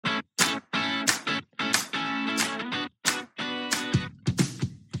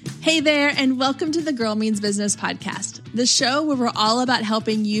Hey there, and welcome to the Girl Means Business podcast, the show where we're all about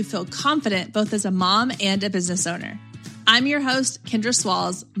helping you feel confident both as a mom and a business owner. I'm your host, Kendra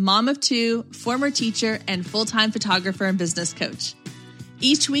Swalls, mom of two, former teacher, and full-time photographer and business coach.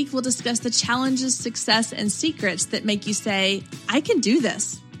 Each week, we'll discuss the challenges, success, and secrets that make you say, I can do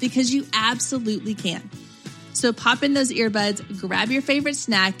this, because you absolutely can. So pop in those earbuds, grab your favorite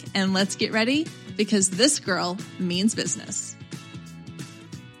snack, and let's get ready, because this girl means business.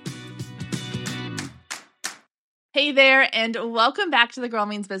 Hey there, and welcome back to the Girl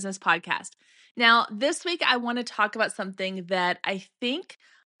Means Business podcast. Now, this week, I want to talk about something that I think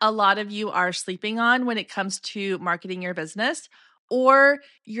a lot of you are sleeping on when it comes to marketing your business, or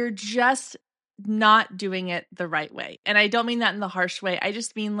you're just not doing it the right way. And I don't mean that in the harsh way. I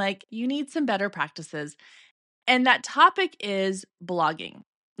just mean like you need some better practices. And that topic is blogging.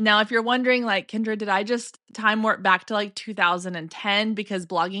 Now, if you're wondering, like, Kendra, did I just time warp back to like 2010 because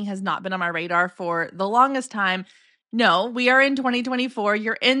blogging has not been on my radar for the longest time? No, we are in 2024.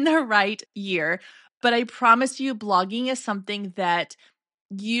 You're in the right year. But I promise you, blogging is something that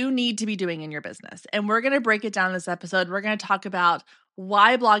you need to be doing in your business. And we're going to break it down in this episode. We're going to talk about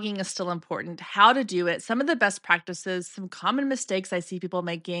why blogging is still important, how to do it, some of the best practices, some common mistakes I see people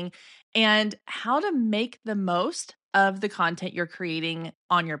making, and how to make the most of the content you're creating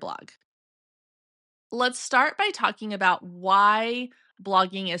on your blog. Let's start by talking about why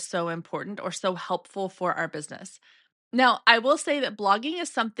blogging is so important or so helpful for our business. Now, I will say that blogging is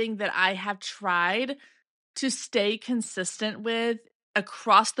something that I have tried to stay consistent with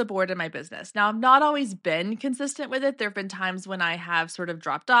across the board in my business. Now, I've not always been consistent with it. There have been times when I have sort of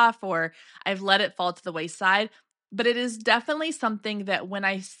dropped off or I've let it fall to the wayside, but it is definitely something that when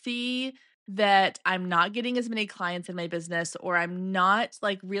I see that I'm not getting as many clients in my business, or I'm not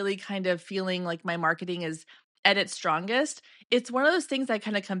like really kind of feeling like my marketing is at its strongest, it's one of those things I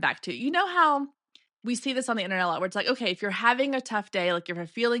kind of come back to. You know how we see this on the internet a lot where it's like, okay, if you're having a tough day, like if you're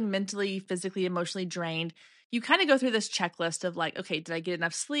feeling mentally, physically, emotionally drained, you kind of go through this checklist of like, okay, did I get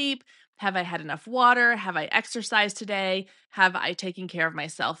enough sleep? Have I had enough water? Have I exercised today? Have I taken care of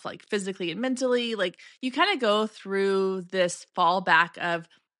myself like physically and mentally? Like you kind of go through this fallback of,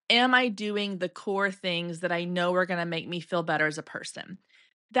 am I doing the core things that I know are going to make me feel better as a person?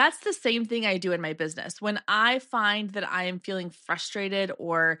 That's the same thing I do in my business. When I find that I am feeling frustrated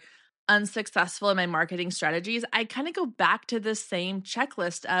or unsuccessful in my marketing strategies, I kind of go back to the same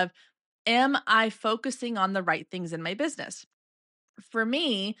checklist of, am I focusing on the right things in my business? For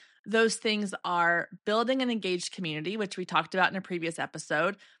me, those things are building an engaged community, which we talked about in a previous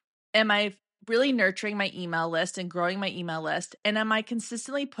episode. Am I really nurturing my email list and growing my email list? And am I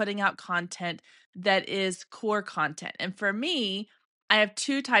consistently putting out content that is core content? And for me, I have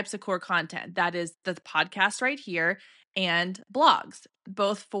two types of core content. That is the podcast right here and blogs,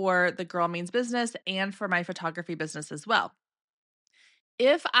 both for the Girl Means Business and for my photography business as well.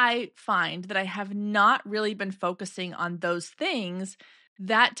 If I find that I have not really been focusing on those things,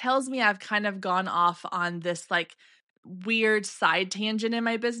 that tells me I've kind of gone off on this like weird side tangent in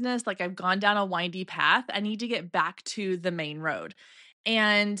my business. Like I've gone down a windy path. I need to get back to the main road.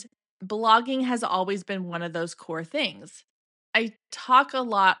 And blogging has always been one of those core things. I talk a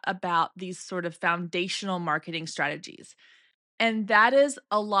lot about these sort of foundational marketing strategies. And that is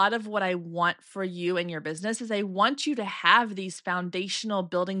a lot of what I want for you and your business is I want you to have these foundational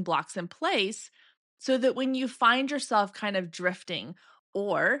building blocks in place so that when you find yourself kind of drifting,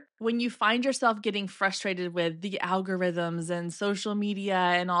 or when you find yourself getting frustrated with the algorithms and social media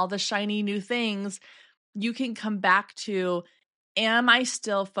and all the shiny new things, you can come back to, am I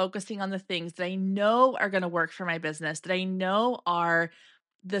still focusing on the things that I know are going to work for my business, that I know are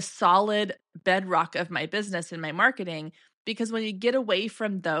the solid bedrock of my business and my marketing? Because when you get away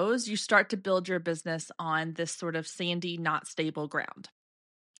from those, you start to build your business on this sort of sandy, not stable ground.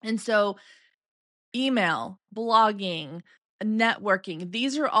 And so email, blogging, networking,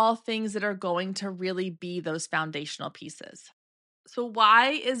 these are all things that are going to really be those foundational pieces. So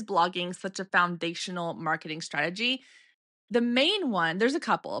why is blogging such a foundational marketing strategy? The main one, there's a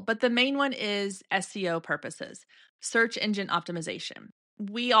couple, but the main one is SEO purposes, search engine optimization.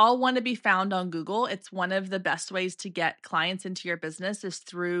 We all want to be found on Google. It's one of the best ways to get clients into your business is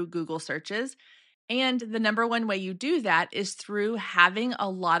through Google searches. And the number one way you do that is through having a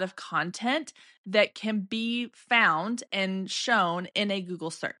lot of content that can be found and shown in a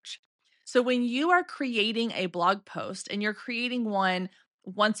Google search. So when you are creating a blog post and you're creating one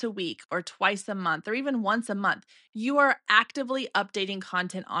once a week or twice a month or even once a month, you are actively updating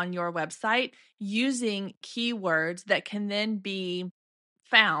content on your website using keywords that can then be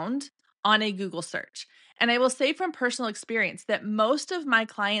found on a Google search. And I will say from personal experience that most of my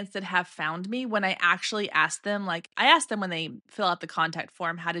clients that have found me, when I actually ask them, like I ask them when they fill out the contact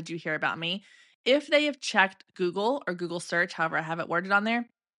form, how did you hear about me? If they have checked Google or Google search, however I have it worded on there,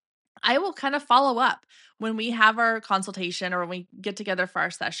 I will kind of follow up when we have our consultation or when we get together for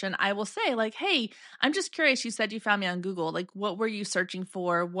our session. I will say, like, hey, I'm just curious. You said you found me on Google. Like, what were you searching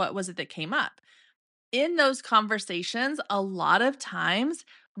for? What was it that came up? In those conversations, a lot of times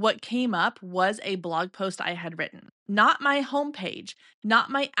what came up was a blog post I had written, not my homepage, not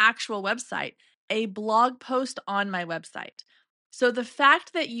my actual website, a blog post on my website. So the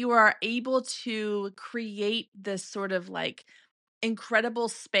fact that you are able to create this sort of like incredible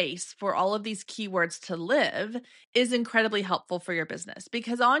space for all of these keywords to live is incredibly helpful for your business,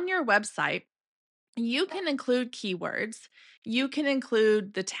 because on your website, you can include keywords. You can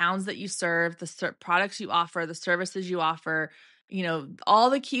include the towns that you serve, the products you offer, the services you offer, all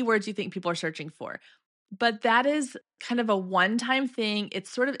the keywords you think people are searching for. But that is kind of a one-time thing.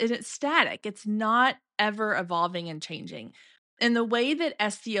 It's static. It's not ever evolving and changing. And the way that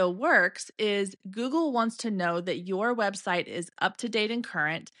SEO works is Google wants to know that your website is up to date and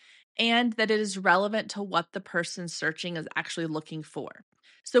current, and that it is relevant to what the person searching is actually looking for.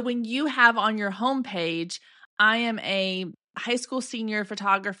 So when you have on your homepage, I am a high school senior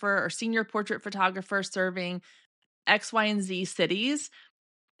photographer or senior portrait photographer serving X, Y, and Z cities,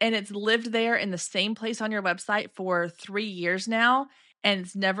 and it's lived there in the same place on your website for 3 years now, and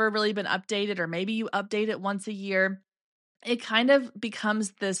it's never really been updated, or maybe you update it once a year, it kind of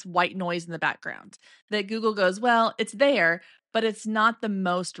becomes this white noise in the background that Google goes, well, it's there, but it's not the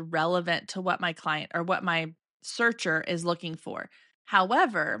most relevant to what my client or what my searcher is looking for.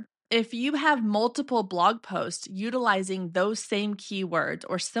 However, if you have multiple blog posts utilizing those same keywords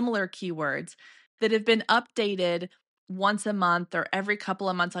or similar keywords that have been updated once a month or every couple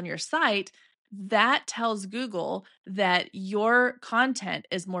of months on your site, that tells Google that your content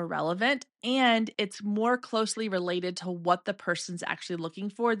is more relevant and it's more closely related to what the person's actually looking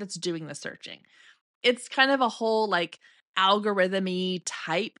for that's doing the searching. It's kind of a whole like algorithm-y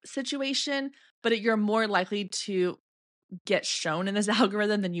type situation, but you're more likely to get shown in this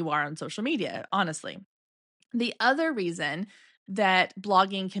algorithm than you are on social media, honestly. The other reason that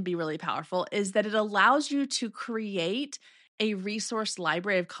blogging can be really powerful is that it allows you to create a resource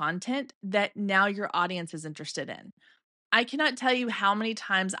library of content that now your audience is interested in. I cannot tell you how many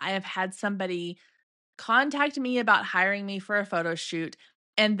times I have had somebody contact me about hiring me for a photo shoot,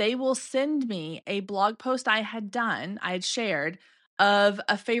 and they will send me a blog post I had shared of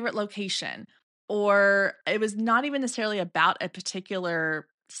a favorite location, or it was not even necessarily about a particular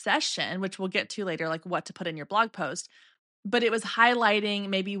session, which we'll get to later, like what to put in your blog post, but it was highlighting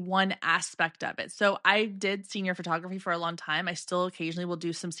maybe one aspect of it. So I did senior photography for a long time. I still occasionally will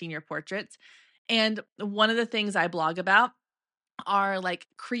do some senior portraits. And one of the things I blog about are like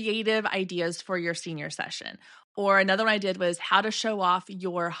creative ideas for your senior session. Or another one I did was how to show off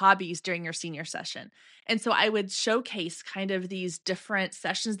your hobbies during your senior session. And so I would showcase kind of these different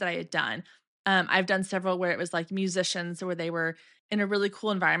sessions that I had done. I've done several where it was like musicians where they were in a really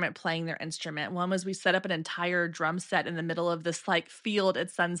cool environment playing their instrument. One was we set up an entire drum set in the middle of this like field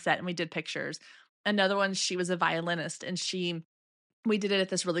at sunset and we did pictures. Another one, she was a violinist and we did it at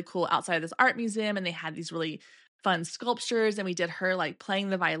this really cool outside of this art museum, and they had these really fun sculptures, and we did her like playing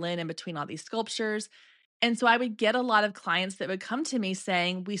the violin in between all these sculptures. And so I would get a lot of clients that would come to me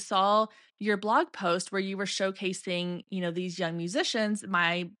saying, we saw your blog post where you were showcasing, these young musicians.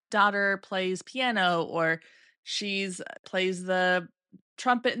 My daughter plays piano, or she's plays the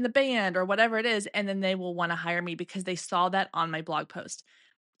trumpet in the band, or whatever it is. And then they will want to hire me because they saw that on my blog post.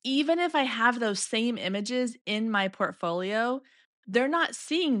 Even if I have those same images in my portfolio, they're not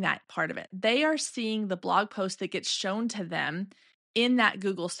seeing that part of it. They are seeing the blog post that gets shown to them in that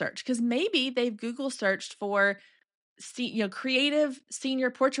Google search, because maybe they've Google searched for creative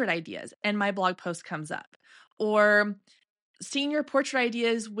senior portrait ideas and my blog post comes up, or senior portrait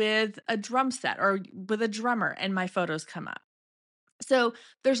ideas with a drum set or with a drummer and my photos come up. So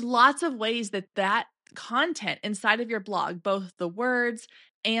there's lots of ways that content inside of your blog, both the words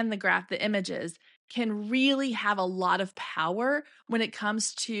and the images, can really have a lot of power when it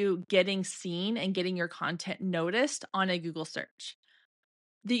comes to getting seen and getting your content noticed on a Google search.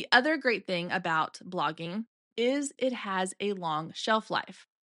 The other great thing about blogging is it has a long shelf life.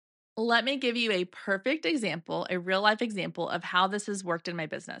 Let me give you a perfect example, a real life example of how this has worked in my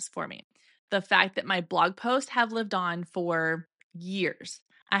business for me. The fact that my blog posts have lived on for years.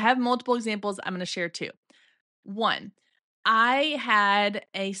 I have multiple examples I'm going to share too. One, I had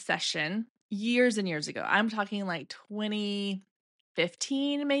a session years and years ago. I'm talking like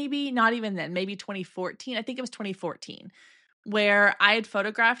 2015, maybe, not even then, maybe 2014. I think it was 2014, where I had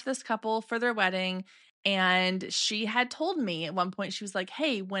photographed this couple for their wedding. And she had told me at one point, she was like,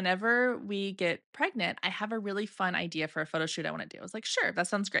 hey, whenever we get pregnant, I have a really fun idea for a photo shoot I want to do. I was like, sure, that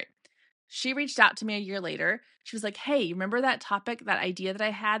sounds great. She reached out to me a year later. She was like, hey, remember that topic, that idea that I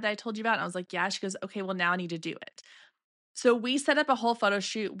had that I told you about? And I was like, yeah. She goes, okay, well, now I need to do it. So we set up a whole photo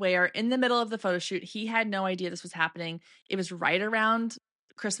shoot where in the middle of the photo shoot, he had no idea this was happening. It was right around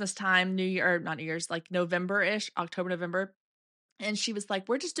Christmas time, New Year, or not New Year's, like November-ish, October, November. And she was like,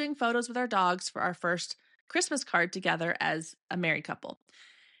 we're just doing photos with our dogs for our first Christmas card together as a married couple.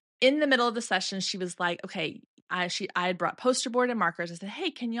 In the middle of the session, she was like, okay, I had brought poster board and markers. I said,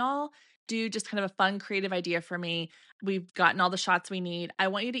 hey, can y'all do just kind of a fun, creative idea for me? We've gotten all the shots we need. I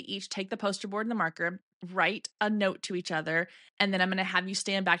want you to each take the poster board and the marker, write a note to each other, and then I'm going to have you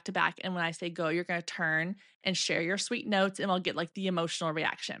stand back to back. And when I say go, you're going to turn and share your sweet notes, and we'll get like the emotional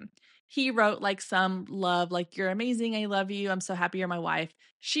reaction. He wrote like some love, like, you're amazing. I love you. I'm so happy you're my wife.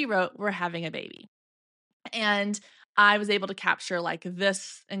 She wrote, we're having a baby. And I was able to capture like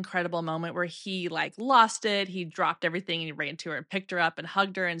this incredible moment where he like lost it. He dropped everything and he ran to her and picked her up and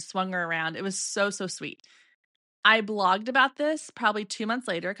hugged her and swung her around. It was so, so sweet. I blogged about this probably 2 months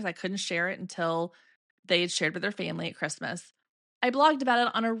later because I couldn't share it until they had shared with their family at Christmas. I blogged about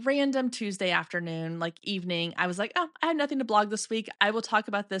it on a random Tuesday afternoon, like evening. I was like, oh, I have nothing to blog this week. I will talk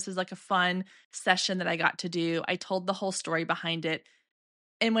about this as like a fun session that I got to do. I told the whole story behind it.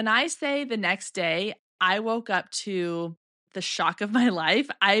 And when I say the next day, I woke up to the shock of my life.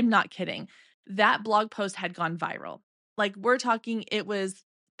 I'm not kidding. That blog post had gone viral. Like, we're talking, it was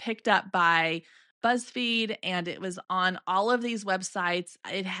picked up by BuzzFeed and it was on all of these websites.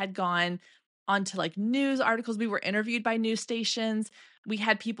 It had gone onto like news articles. We were interviewed by news stations. We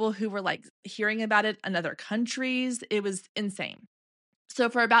had people who were like hearing about it in other countries. It was insane. So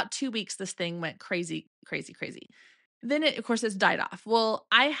for about 2 weeks, this thing went crazy, crazy, crazy. Then it, of course, it's died off. Well,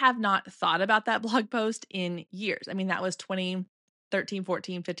 I have not thought about that blog post in years. I mean, that was 2013,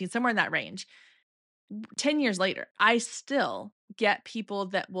 14, 15, somewhere in that range. 10 years later, I still get people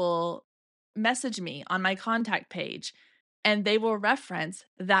that will message me on my contact page and they will reference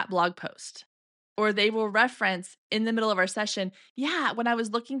that blog post. Or they will reference in the middle of our session, yeah, when I was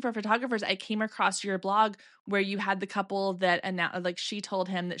looking for photographers, I came across your blog where you had the couple that announced, like, she told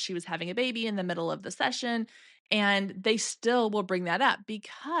him that she was having a baby in the middle of the session. And they still will bring that up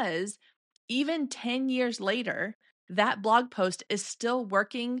because even 10 years later, that blog post is still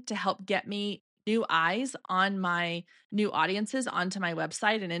working to help get me new eyes on my new audiences onto my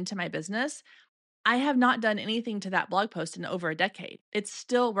website and into my business. I have not done anything to that blog post in over a decade. It's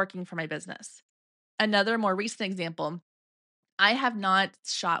still working for my business. Another more recent example, I have not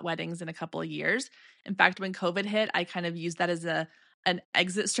shot weddings in a couple of years. In fact, when COVID hit, I kind of used that as an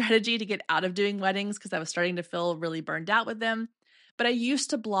exit strategy to get out of doing weddings because I was starting to feel really burned out with them. But I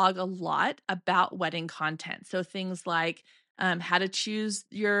used to blog a lot about wedding content. So things like how to choose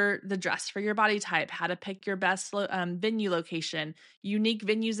the dress for your body type, how to pick your best venue location, unique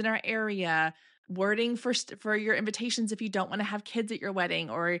venues in our area, wording for your invitations if you don't want to have kids at your wedding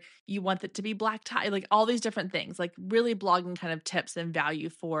or you want it to be black tie, like all these different things, like really blogging kind of tips and value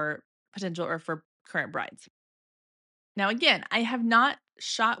for potential or for current brides. Now, again, I have not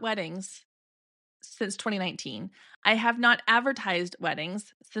shot weddings since 2019. I have not advertised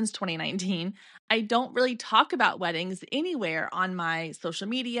weddings since 2019. I don't really talk about weddings anywhere on my social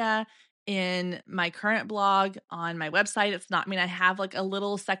media, in my current blog, on my website. It's not, I mean, I have like a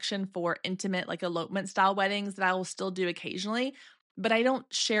little section for intimate, like elopement style weddings that I will still do occasionally, but I don't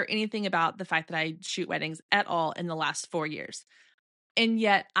share anything about the fact that I shoot weddings at all in the last 4 years. And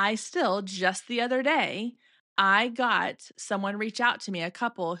yet I still, just the other day, I got someone reach out to me, a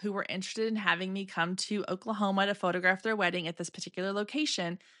couple who were interested in having me come to Oklahoma to photograph their wedding at this particular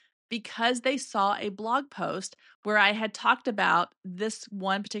location because they saw a blog post where I had talked about this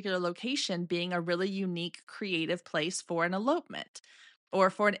one particular location being a really unique, creative place for an elopement or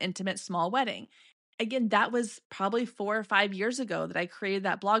for an intimate small wedding. Again, that was probably 4 or 5 years ago that I created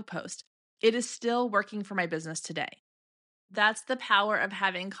that blog post. It is still working for my business today. That's the power of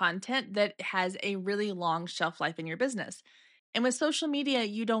having content that has a really long shelf life in your business. And with social media,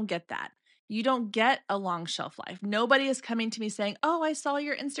 you don't get that. You don't get a long shelf life. Nobody is coming to me saying, oh, I saw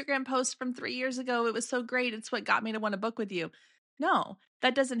your Instagram post from 3 years ago. It was so great. It's what got me to want to book with you. No,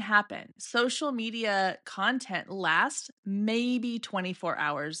 that doesn't happen. Social media content lasts maybe 24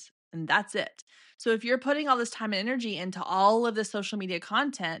 hours, and that's it. So if you're putting all this time and energy into all of the social media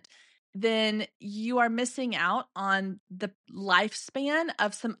content, then you are missing out on the lifespan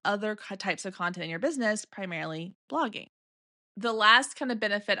of some other types of content in your business, primarily blogging. The last kind of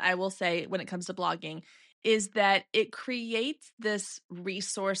benefit I will say when it comes to blogging is that it creates this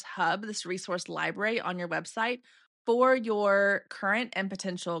resource hub, this resource library on your website for your current and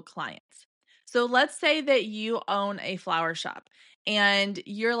potential clients. So let's say that you own a flower shop and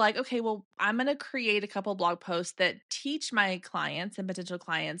you're like, okay, well, I'm going to create a couple blog posts that teach my clients and potential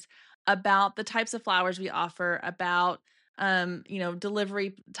clients about the types of flowers we offer, about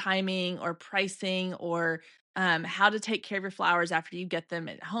delivery timing or pricing, or how to take care of your flowers after you get them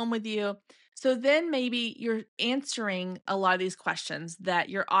at home with you. So then maybe you're answering a lot of these questions that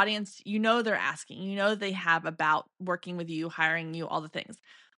your audience, they're asking, they have about working with you, hiring you, all the things.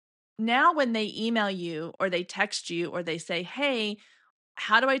 Now, when they email you or they text you or they say, hey,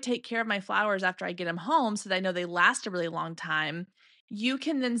 how do I take care of my flowers after I get them home so that I know they last a really long time? You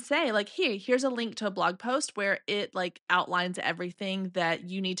can then say, like, hey, here's a link to a blog post where it like outlines everything that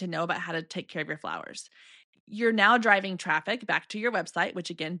you need to know about how to take care of your flowers. You're now driving traffic back to your website, which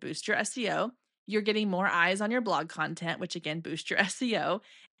again boosts your SEO. You're getting more eyes on your blog content, which again boosts your SEO.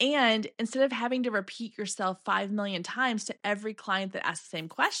 And instead of having to repeat yourself 5 million times to every client that asks the same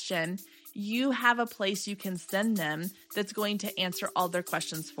question, you have a place you can send them that's going to answer all their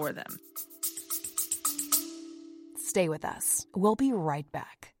questions for them. Stay with us. We'll be right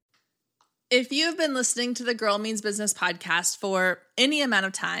back. If you've been listening to the Girl Means Business podcast for any amount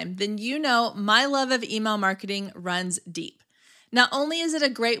of time, then you know my love of email marketing runs deep. Not only is it a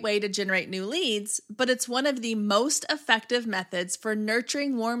great way to generate new leads, but it's one of the most effective methods for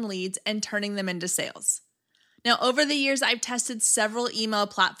nurturing warm leads and turning them into sales. Now, over the years, I've tested several email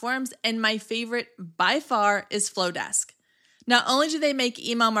platforms, and my favorite by far is Flowdesk. Not only do they make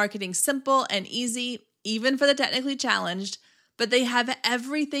email marketing simple and easy, even for the technically challenged, but they have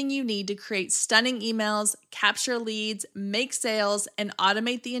everything you need to create stunning emails, capture leads, make sales, and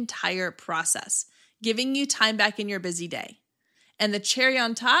automate the entire process, giving you time back in your busy day. And the cherry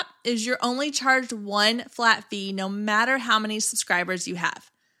on top is you're only charged one flat fee no matter how many subscribers you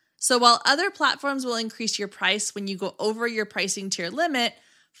have. So while other platforms will increase your price when you go over your pricing tier limit,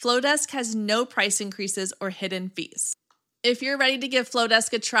 Flowdesk has no price increases or hidden fees. If you're ready to give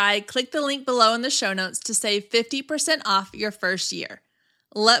Flowdesk a try, click the link below in the show notes to save 50% off your first year.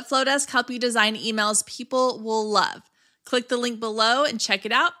 Let Flowdesk help you design emails people will love. Click the link below and check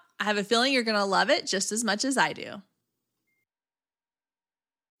it out. I have a feeling you're going to love it just as much as I do.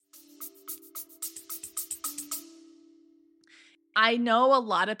 I know a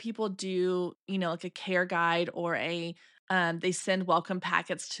lot of people do, like a care guide or they send welcome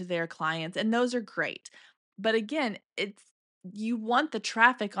packets to their clients, and those are great. But again, you want the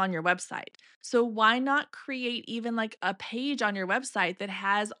traffic on your website. So why not create even like a page on your website that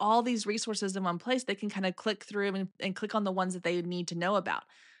has all these resources in one place they can kind of click through and click on the ones that they need to know about.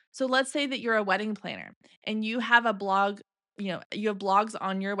 So let's say that you're a wedding planner and you have a blog, you have blogs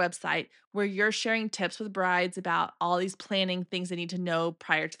on your website where you're sharing tips with brides about all these planning things they need to know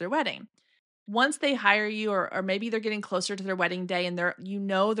prior to their wedding. Once they hire you, or maybe they're getting closer to their wedding day and they're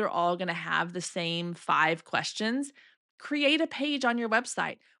all going to have the same 5 questions, create a page on your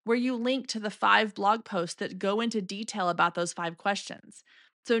website where you link to the 5 blog posts that go into detail about those 5 questions.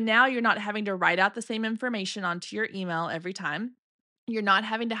 So now you're not having to write out the same information onto your email every time. You're not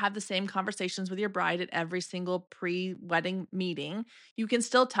having to have the same conversations with your bride at every single pre-wedding meeting. You can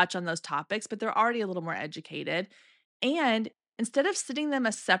still touch on those topics, but they're already a little more educated. And instead of sending them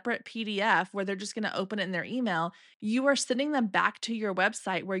a separate PDF where they're just going to open it in their email, you are sending them back to your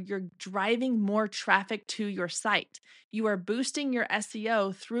website where you're driving more traffic to your site. You are boosting your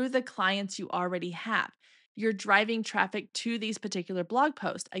SEO through the clients you already have. You're driving traffic to these particular blog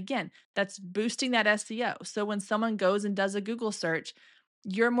posts. Again, that's boosting that SEO. So when someone goes and does a Google search,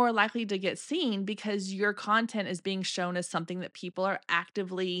 you're more likely to get seen because your content is being shown as something that people are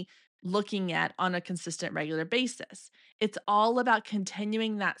actively looking at on a consistent, regular basis. It's all about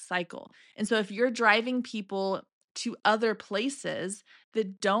continuing that cycle. And so if you're driving people to other places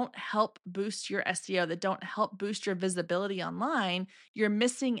that don't help boost your SEO, that don't help boost your visibility online, you're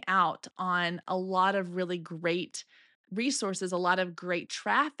missing out on a lot of really great resources, a lot of great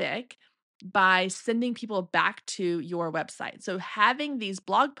traffic by sending people back to your website. So having these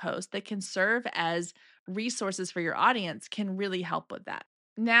blog posts that can serve as resources for your audience can really help with that.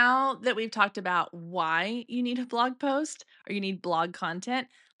 Now that we've talked about why you need a blog post or you need blog content,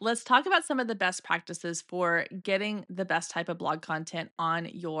 let's talk about some of the best practices for getting the best type of blog content on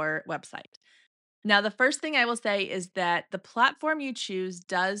your website. Now, the first thing I will say is that the platform you choose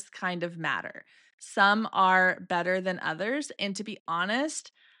does kind of matter. Some are better than others. And to be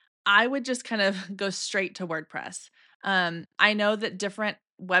honest, I would just kind of go straight to WordPress. I know that different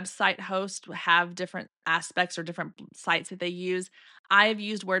website hosts have different aspects or different sites that they use. I've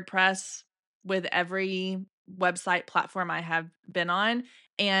used WordPress with every website platform I have been on.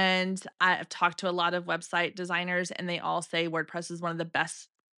 And I've talked to a lot of website designers, and they all say WordPress is one of the best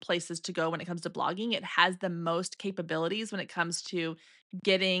places to go when it comes to blogging. It has the most capabilities when it comes to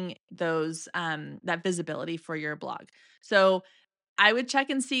getting those that visibility for your blog. So I would check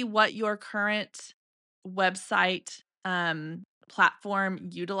and see what your current website platform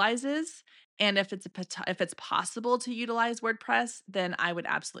utilizes. And if if it's possible to utilize WordPress, then I would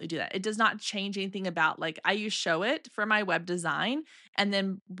absolutely do that. It does not change anything about, like, I use Show It for my web design, and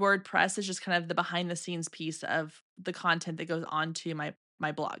then WordPress is just kind of the behind the scenes piece of the content that goes onto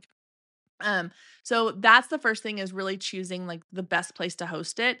my blog. Um, so that's the first thing, is really choosing like the best place to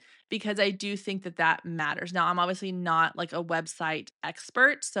host it, because I do think that that matters. Now, I'm obviously not like a website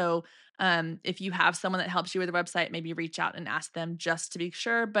expert. So, if you have someone that helps you with a website, maybe reach out and ask them just to be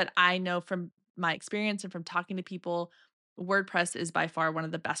sure. But I know from my experience and from talking to people, WordPress is by far one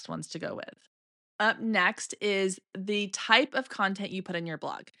of the best ones to go with. Up next is the type of content you put in your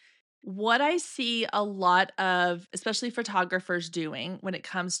blog. What I see a lot of, especially photographers, doing when it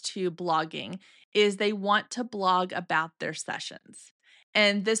comes to blogging is they want to blog about their sessions.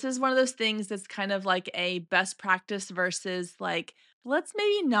 And this is one of those things that's kind of like a best practice versus like, let's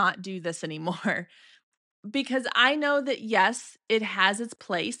maybe not do this anymore. Because I know that, yes, it has its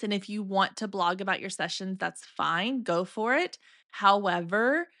place, and if you want to blog about your sessions, that's fine, go for it.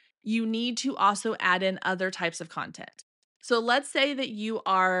 However, you need to also add in other types of content. So let's say that you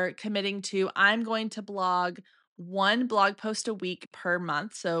are committing to, I'm going to blog 1 blog post a week per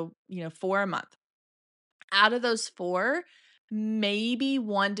month, so, 4 a month. Out of those 4, maybe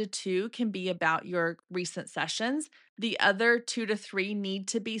 1 to 2 can be about your recent sessions. The other 2 to 3 need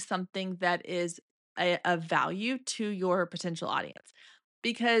to be something that is of value to your potential audience.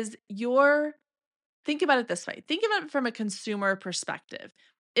 Because think about it this way. Think about it from a consumer perspective.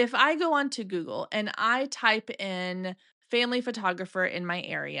 If I go onto Google and I type in family photographer in my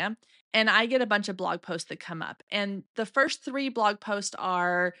area, and I get a bunch of blog posts that come up, and the first 3 blog posts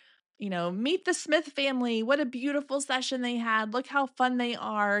are, meet the Smith family. What a beautiful session they had. Look how fun they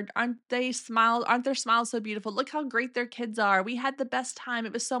are. Aren't their smiles so beautiful? Look how great their kids are. We had the best time.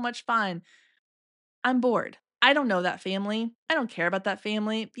 It was so much fun. I'm bored. I don't know that family. I don't care about that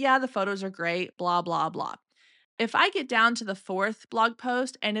family. Yeah, the photos are great, blah, blah, blah. If I get down to the 4th blog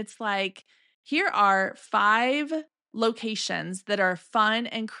post and it's like, here are 5 locations that are fun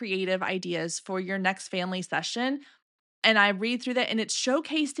and creative ideas for your next family session, and I read through that and it's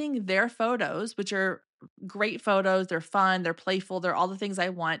showcasing their photos, which are great photos, they're fun, they're playful, they're all the things I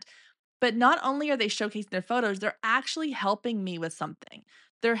want. But not only are they showcasing their photos, they're actually helping me with something.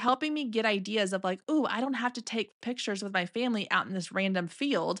 They're helping me get ideas of like, "Ooh, I don't have to take pictures with my family out in this random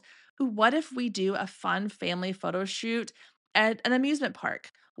field. Ooh, what if we do a fun family photo shoot at an amusement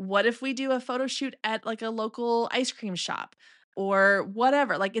park? What if we do a photo shoot at like a local ice cream shop?" Or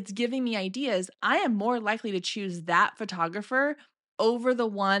whatever. Like, it's giving me ideas. I am more likely to choose that photographer over the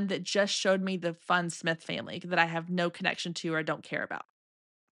one that just showed me the fun Smith family that I have no connection to or don't care about.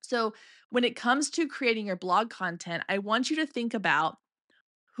 So, when it comes to creating your blog content, I want you to think about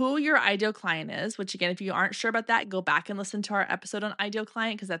who your ideal client is, which, again, if you aren't sure about that, go back and listen to our episode on ideal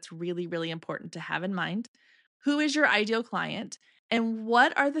client, because that's really, really important to have in mind. Who is your ideal client, and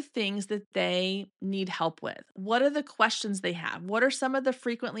what are the things that they need help with? What are the questions they have? What are some of the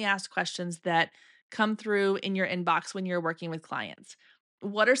frequently asked questions that come through in your inbox when you're working with clients?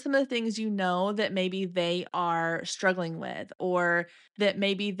 What are some of the things that maybe they are struggling with, or that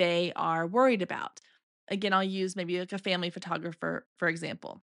maybe they are worried about? Again, I'll use maybe like a family photographer, for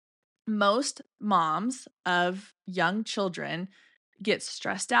example. Most moms of young children get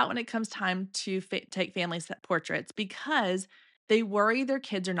stressed out when it comes time to take family set portraits, because they worry their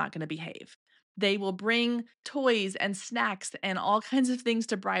kids are not going to behave. They will bring toys and snacks and all kinds of things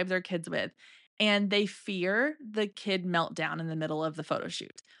to bribe their kids with, and they fear the kid meltdown in the middle of the photo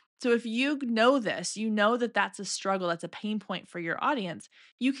shoot. So if you know this, you know that that's a struggle, that's a pain point for your audience,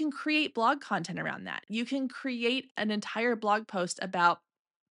 you can create blog content around that. You can create an entire blog post about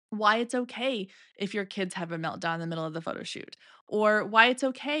why it's okay if your kids have a meltdown in the middle of the photo shoot, or why it's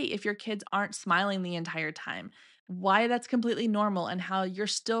okay if your kids aren't smiling the entire time, why that's completely normal, and how you're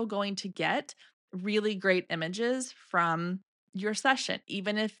still going to get really great images from your session,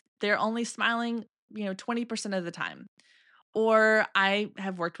 even if they're only smiling, 20% of the time. Or I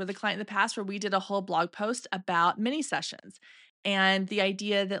have worked with a client in the past where we did a whole blog post about mini sessions, and the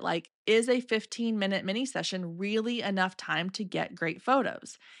idea that, like, is a 15-minute mini session really enough time to get great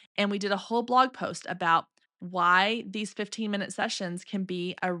photos? And we did a whole blog post about why these 15-minute sessions can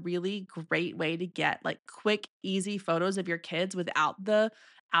be a really great way to get like quick, easy photos of your kids without the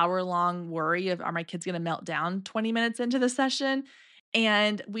hour-long worry of, are my kids going to melt down 20 minutes into the session?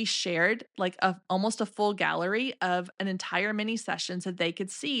 And we shared like almost a full gallery of an entire mini session so they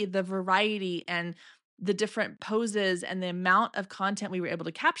could see the variety and the different poses and the amount of content we were able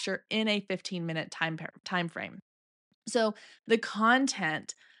to capture in a 15-minute time frame. So the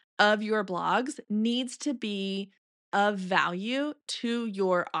content of your blogs needs to be of value to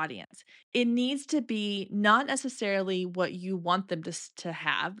your audience. It needs to be not necessarily what you want them to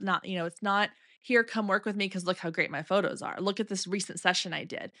have. Not, it's not here, come work with me because look how great my photos are. Look at this recent session I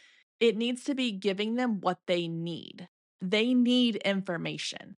did. It needs to be giving them what they need. They need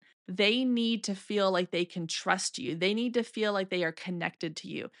information. They need to feel like they can trust you. They need to feel like they are connected to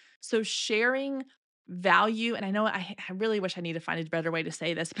you. So sharing value, and I know I really wish I need to find a better way to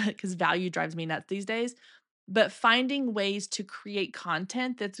say this, but because value drives me nuts these days, but finding ways to create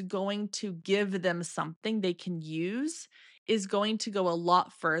content that's going to give them something they can use is going to go a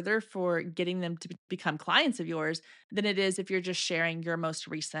lot further for getting them to become clients of yours than it is if you're just sharing your most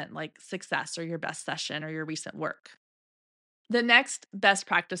recent like success or your best session or your recent work. The next best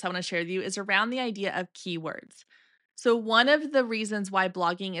practice I want to share with you is around the idea of keywords. So, one of the reasons why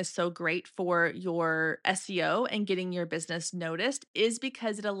blogging is so great for your SEO and getting your business noticed is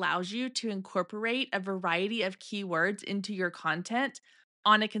because it allows you to incorporate a variety of keywords into your content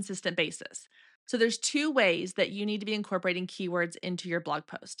on a consistent basis. So, there's two ways that you need to be incorporating keywords into your blog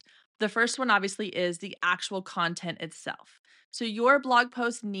post. The first one, obviously, is the actual content itself. So, your blog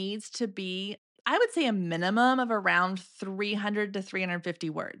post needs to be, I would say, a minimum of around 300 to 350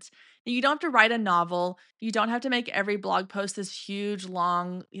 words. Now, you don't have to write a novel. You don't have to make every blog post this huge,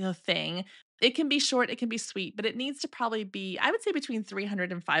 long, thing. It can be short, it can be sweet, but it needs to probably be, I would say, between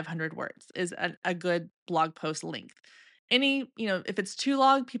 300 and 500 words is a good blog post length. If it's too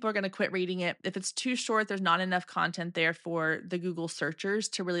long, people are going to quit reading it. If it's too short, there's not enough content there for the Google searchers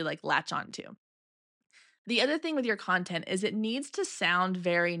to really like latch onto. The other thing with your content is it needs to sound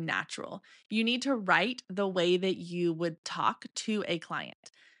very natural. You need to write the way that you would talk to a client.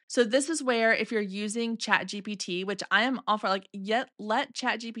 So this is where if you're using ChatGPT, which I am all for, like, yet let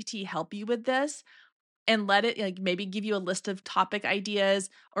ChatGPT help you with this and let it like maybe give you a list of topic ideas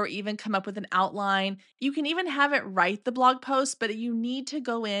or even come up with an outline. You can even have it write the blog post, but you need to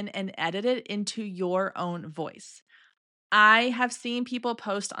go in and edit it into your own voice. I have seen people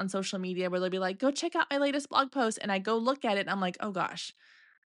post on social media where they'll be like, go check out my latest blog post. And I go look at it and I'm like, oh gosh,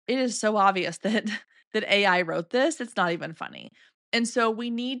 it is so obvious that that AI wrote this. It's not even funny. And so we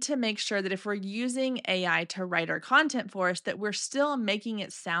need to make sure that if we're using AI to write our content for us, that we're still making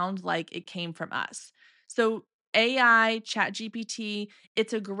it sound like it came from us. So AI, ChatGPT,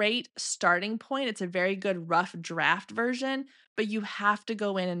 it's a great starting point. It's a very good rough draft version, but you have to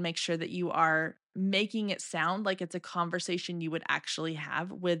go in and make sure that you are making it sound like it's a conversation you would actually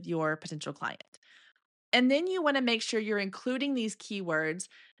have with your potential client. And then you want to make sure you're including these keywords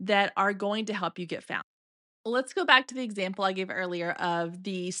that are going to help you get found. Let's go back to the example I gave earlier of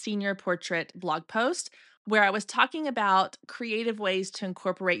the senior portrait blog post, where I was talking about creative ways to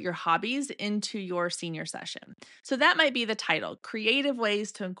incorporate your hobbies into your senior session. So that might be the title, creative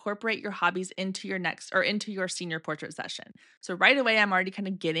ways to incorporate your hobbies into your next or into your senior portrait session. So right away, I'm already kind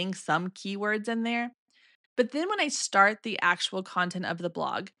of getting some keywords in there. But then when I start the actual content of the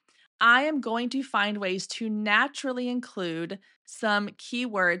blog, I am going to find ways to naturally include some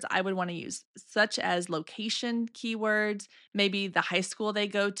keywords I would want to use, such as location keywords, maybe the high school they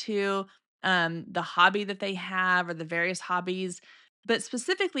go to, the hobby that they have, or the various hobbies. But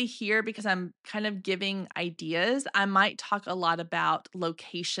specifically here, because I'm kind of giving ideas, I might talk a lot about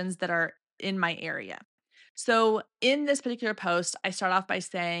locations that are in my area. So, in this particular post, I start off by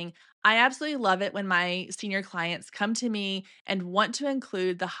saying, I absolutely love it when my senior clients come to me and want to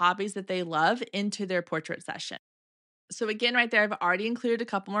include the hobbies that they love into their portrait session. So again, right there, I've already included a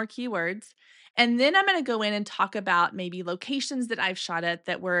couple more keywords. And then I'm going to go in and talk about maybe locations that I've shot at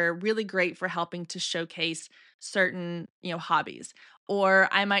that were really great for helping to showcase certain, hobbies. Or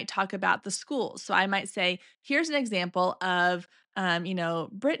I might talk about the schools. So I might say, here's an example of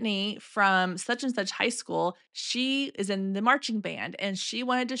Brittany from such and such high school, she is in the marching band and she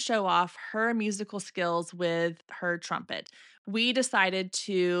wanted to show off her musical skills with her trumpet. We decided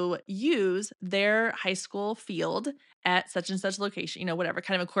to use their high school field at such and such location, whatever,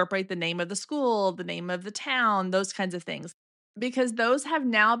 kind of incorporate the name of the school, the name of the town, those kinds of things. because those have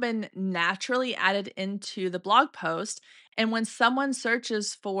now been naturally added into the blog post. And when someone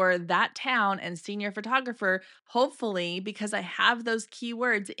searches for that town and senior photographer, hopefully, because I have those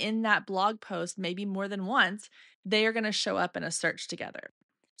keywords in that blog post, maybe more than once, they are going to show up in a search together.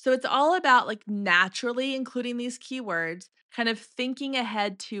 So it's all about like naturally including these keywords, kind of thinking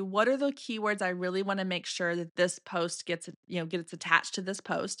ahead to what are the keywords I really want to make sure that this post gets attached to this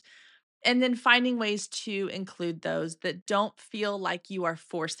post, and then finding ways to include those that don't feel like you are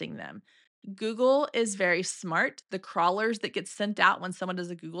forcing them. Google is very smart. The crawlers that get sent out when someone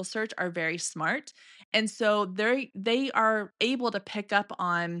does a Google search are very smart. And so they are able to pick up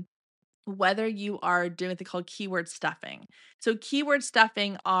on whether you are doing what they call keyword stuffing. So, keyword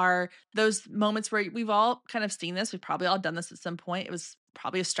stuffing are those moments where we've all kind of seen this. We've probably all done this at some point. It was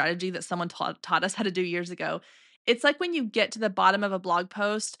probably a strategy that someone taught us how to do years ago. It's like when you get to the bottom of a blog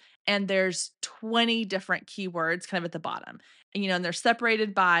post and there's 20 different keywords kind of at the bottom. And they're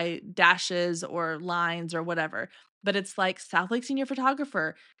separated by dashes or lines or whatever. But it's like South Lake senior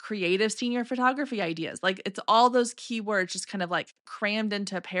photographer, creative senior photography ideas. Like it's all those keywords just kind of like crammed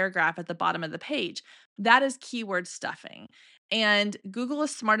into a paragraph at the bottom of the page. That is keyword stuffing. And Google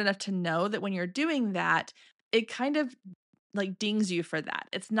is smart enough to know that when you're doing that, it kind of like dings you for that.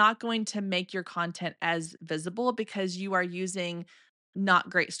 It's not going to make your content as visible because you are using not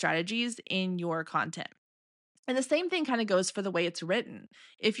great strategies in your content. And the same thing kind of goes for the way it's written.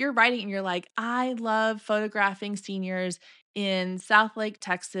 If you're writing and you're like, I love photographing seniors in South Lake,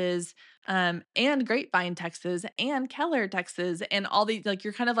 Texas, and Grapevine, Texas, and Keller, Texas, and all these, like,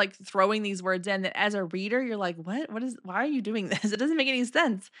 you're kind of like throwing these words in that as a reader, you're like, why are you doing this? It doesn't make any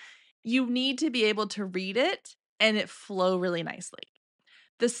sense. You need to be able to read it and it flow really nicely.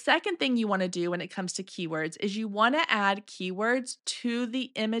 The second thing you want to do when it comes to keywords is you want to add keywords to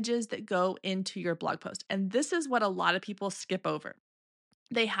the images that go into your blog post. And this is what a lot of people skip over.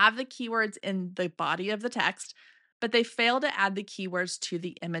 They have the keywords in the body of the text, but they fail to add the keywords to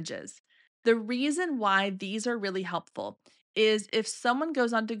the images. The reason why these are really helpful is if someone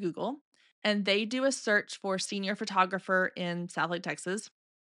goes onto Google and they do a search for senior photographer in South Lake, Texas,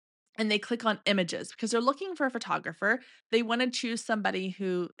 and they click on images because they're looking for a photographer. They want to choose somebody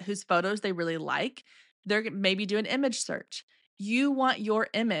whose photos they really like. They're maybe do an image search. You want your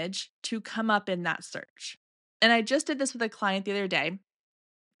image to come up in that search. And I just did this with a client the other day.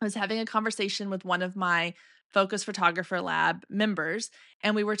 I was having a conversation with one of my Focus Photographer Lab members,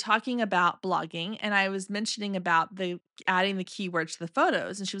 and we were talking about blogging, and I was mentioning about the adding the keywords to the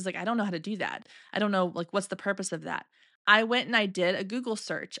photos, and she was like, "I don't know how to do that. I don't know, like, what's the purpose of that?" I went and I did a Google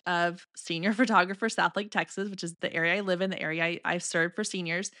search of senior photographer South Lake, Texas, which is the area I live in, the area I serve for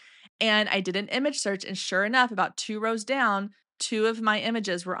seniors, and I did an image search, and sure enough, about 2 rows down, 2 of my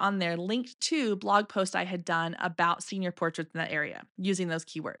images were on there linked to blog posts I had done about senior portraits in that area using those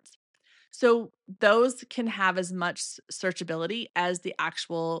keywords. So those can have as much searchability as the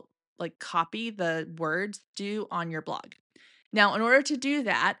actual like copy, the words do on your blog. Now, in order to do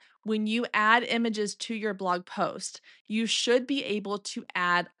that, when you add images to your blog post, you should be able to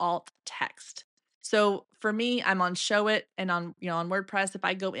add alt text. So for me, I'm on Show It and on WordPress, if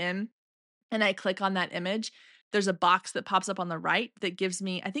I go in and I click on that image, there's a box that pops up on the right that gives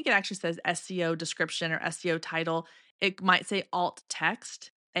me, I think it actually says SEO description or SEO title. It might say alt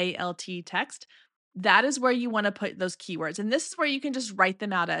text, ALT text. That is where you want to put those keywords. And this is where you can just write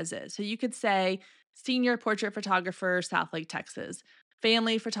them out as is. So you could say senior portrait photographer, South Lake, Texas,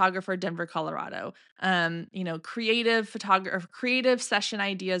 family photographer, Denver, Colorado, creative photographer, creative session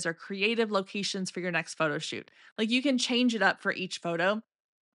ideas or creative locations for your next photo shoot. Like you can change it up for each photo,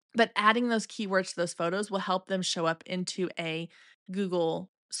 but adding those keywords to those photos will help them show up into a Google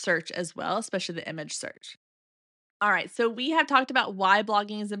search as well, especially the image search. All right, so we have talked about why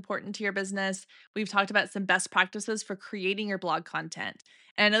blogging is important to your business. We've talked about some best practices for creating your blog content.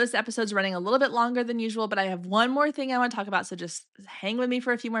 And I know this episode's running a little bit longer than usual, but I have one more thing I want to talk about. So just hang with me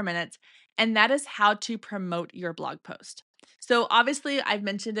for a few more minutes. And that is how to promote your blog post. So obviously, I've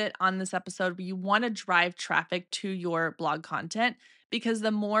mentioned it on this episode, but you want to drive traffic to your blog content because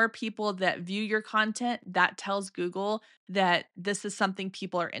the more people that view your content, that tells Google that this is something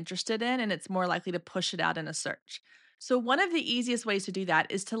people are interested in and it's more likely to push it out in a search. So, one of the easiest ways to do that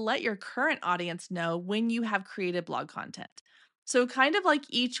is to let your current audience know when you have created blog content. So, kind of like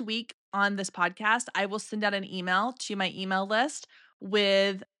each week on this podcast, I will send out an email to my email list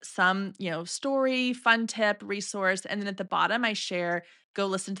with some, story, fun tip, resource. And then at the bottom, I share, go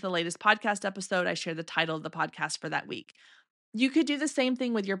listen to the latest podcast episode. I share the title of the podcast for that week. You could do the same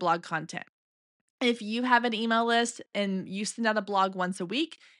thing with your blog content. If you have an email list and you send out a blog once a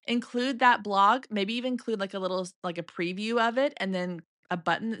week, include that blog, maybe even include like a little like a preview of it and then a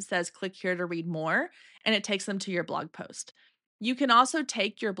button that says click here to read more, and it takes them to your blog post. You can also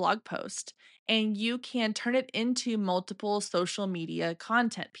take your blog post and you can turn it into multiple social media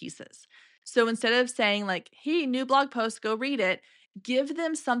content pieces. So instead of saying like, "Hey, new blog post, go read it," give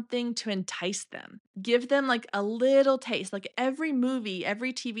them something to entice them. Give them like a little taste. Like every movie,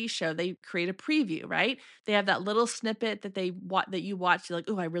 every TV show, they create a preview, right? They have that little snippet that that you watch. You're like,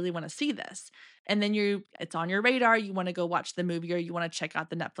 "Oh, I really want to see this." And then it's on your radar. You want to go watch the movie or you want to check out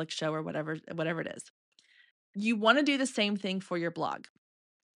the Netflix show or whatever it is. You want to do the same thing for your blog.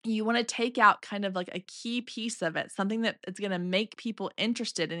 You want to take out kind of like a key piece of it, something that it's going to make people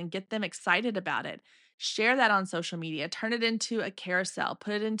interested and get them excited about it. Share that on social media, turn it into a carousel,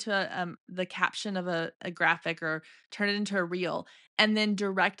 put it into the caption of a graphic or turn it into a reel, and then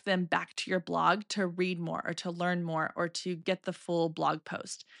direct them back to your blog to read more or to learn more or to get the full blog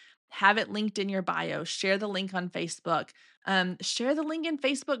post. Have it linked in your bio, share the link on Facebook, share the link in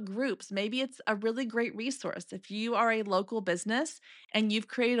Facebook groups. Maybe it's a really great resource. If you are a local business, and you've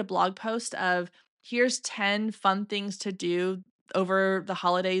created a blog post of here's 10 fun things to do over the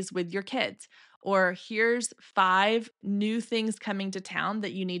holidays with your kids, or here's 5 new things coming to town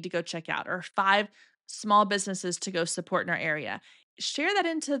that you need to go check out, or 5 small businesses to go support in our area. Share that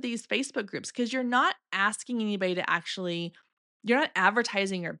into these Facebook groups because you're not asking anybody to actually, you're not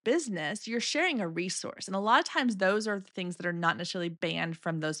advertising your business, you're sharing a resource. And a lot of times those are things that are not necessarily banned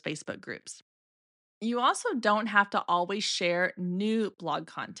from those Facebook groups. You also don't have to always share new blog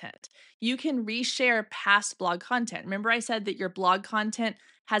content. You can reshare past blog content. Remember, I said that your blog content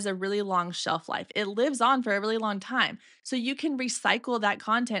has a really long shelf life, it lives on for a really long time. So you can recycle that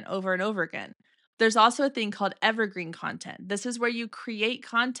content over and over again. There's also a thing called evergreen content. This is where you create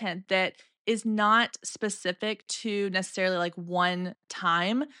content that is not specific to necessarily like one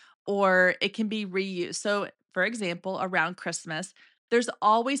time, or it can be reused. So, for example, around Christmas, there's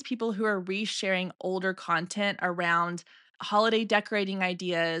always people who are resharing older content around holiday decorating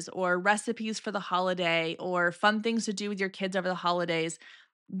ideas or recipes for the holiday or fun things to do with your kids over the holidays.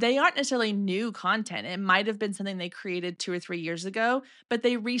 They aren't necessarily new content. It might have been something they created 2 or 3 years ago, but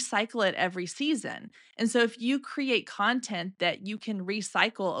they recycle it every season. And so if you create content that you can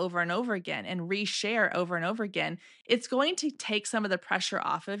recycle over and over again and reshare over and over again, it's going to take some of the pressure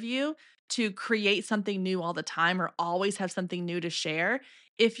off of you to create something new all the time or always have something new to share.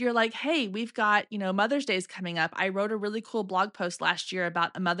 If you're like, "Hey, we've got, Mother's Day is coming up. I wrote a really cool blog post last year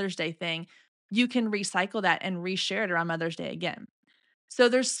about a Mother's Day thing." You can recycle that and reshare it around Mother's Day again. So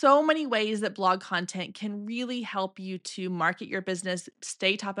there's so many ways that blog content can really help you to market your business,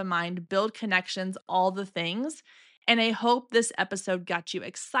 stay top of mind, build connections, all the things. And I hope this episode got you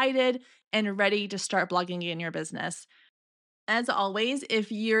excited and ready to start blogging in your business. As always,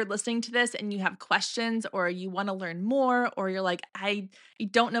 if you're listening to this and you have questions or you want to learn more, or you're like, I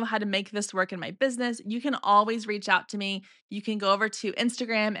don't know how to make this work in my business, you can always reach out to me. You can go over to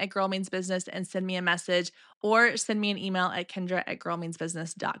Instagram at Girl Means Business and send me a message, or send me an email at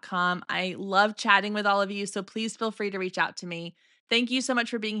kendra@girlmeansbusiness.com. I love chatting with all of you, so please feel free to reach out to me. Thank you so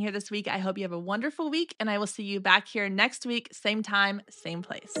much for being here this week. I hope you have a wonderful week, and I will see you back here next week, same time, same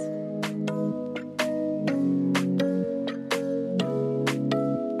place.